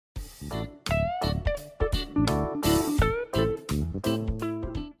So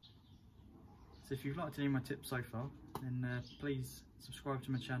if you've liked any of my tips so far, then please subscribe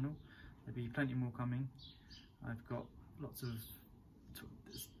to my channel. There'll be plenty more coming. I've got lots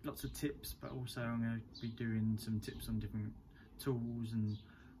of tips, but also I'm going to be doing some tips on different tools and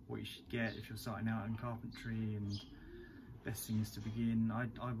what you should get if you're starting out in carpentry, and best thing is to begin. I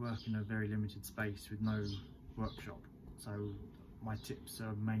work in a very limited space with no workshop, so my tips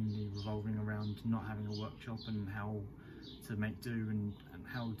are mainly revolving around not having a workshop and how to make do and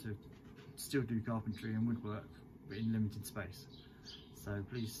how to still do carpentry and woodwork but in limited space. So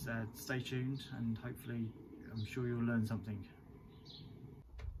please stay tuned, and hopefully I'm sure you'll learn something.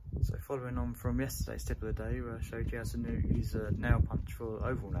 So following on from yesterday's tip of the day where I showed you how to use a nail punch for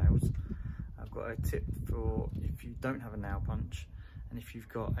oval nails, I've got a tip for if you don't have a nail punch, and if you've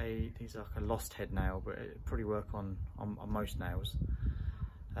got these are like a lost head nail, but it'll probably work on most nails.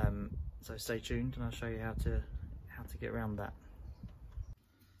 So stay tuned and I'll show you how to get around that.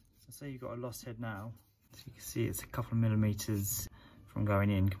 So say you've got a lost head nail, as you can see it's a couple of millimeters from going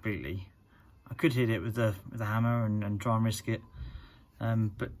in completely. I could hit it with a hammer and try and risk it,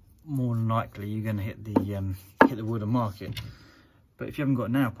 but more than likely you're going to hit the wood and mark it. But if you haven't got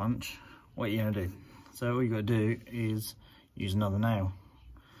a nail punch, what are you going to do? So all you got to do is use another nail.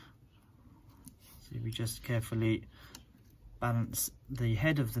 So we just carefully balance the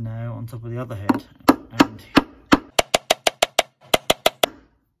head of the nail on top of the other head, and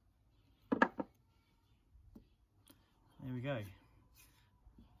there we go.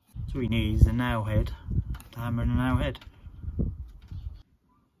 So we need a nail head to hammer in a nail head.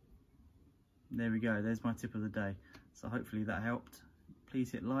 There we go, there's my tip of the day. So hopefully that helped.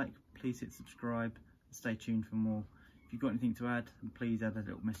 Please hit like, please hit subscribe, and stay tuned for more. If you've got anything to add, please add a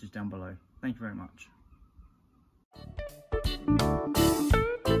little message down below. Thank you very much.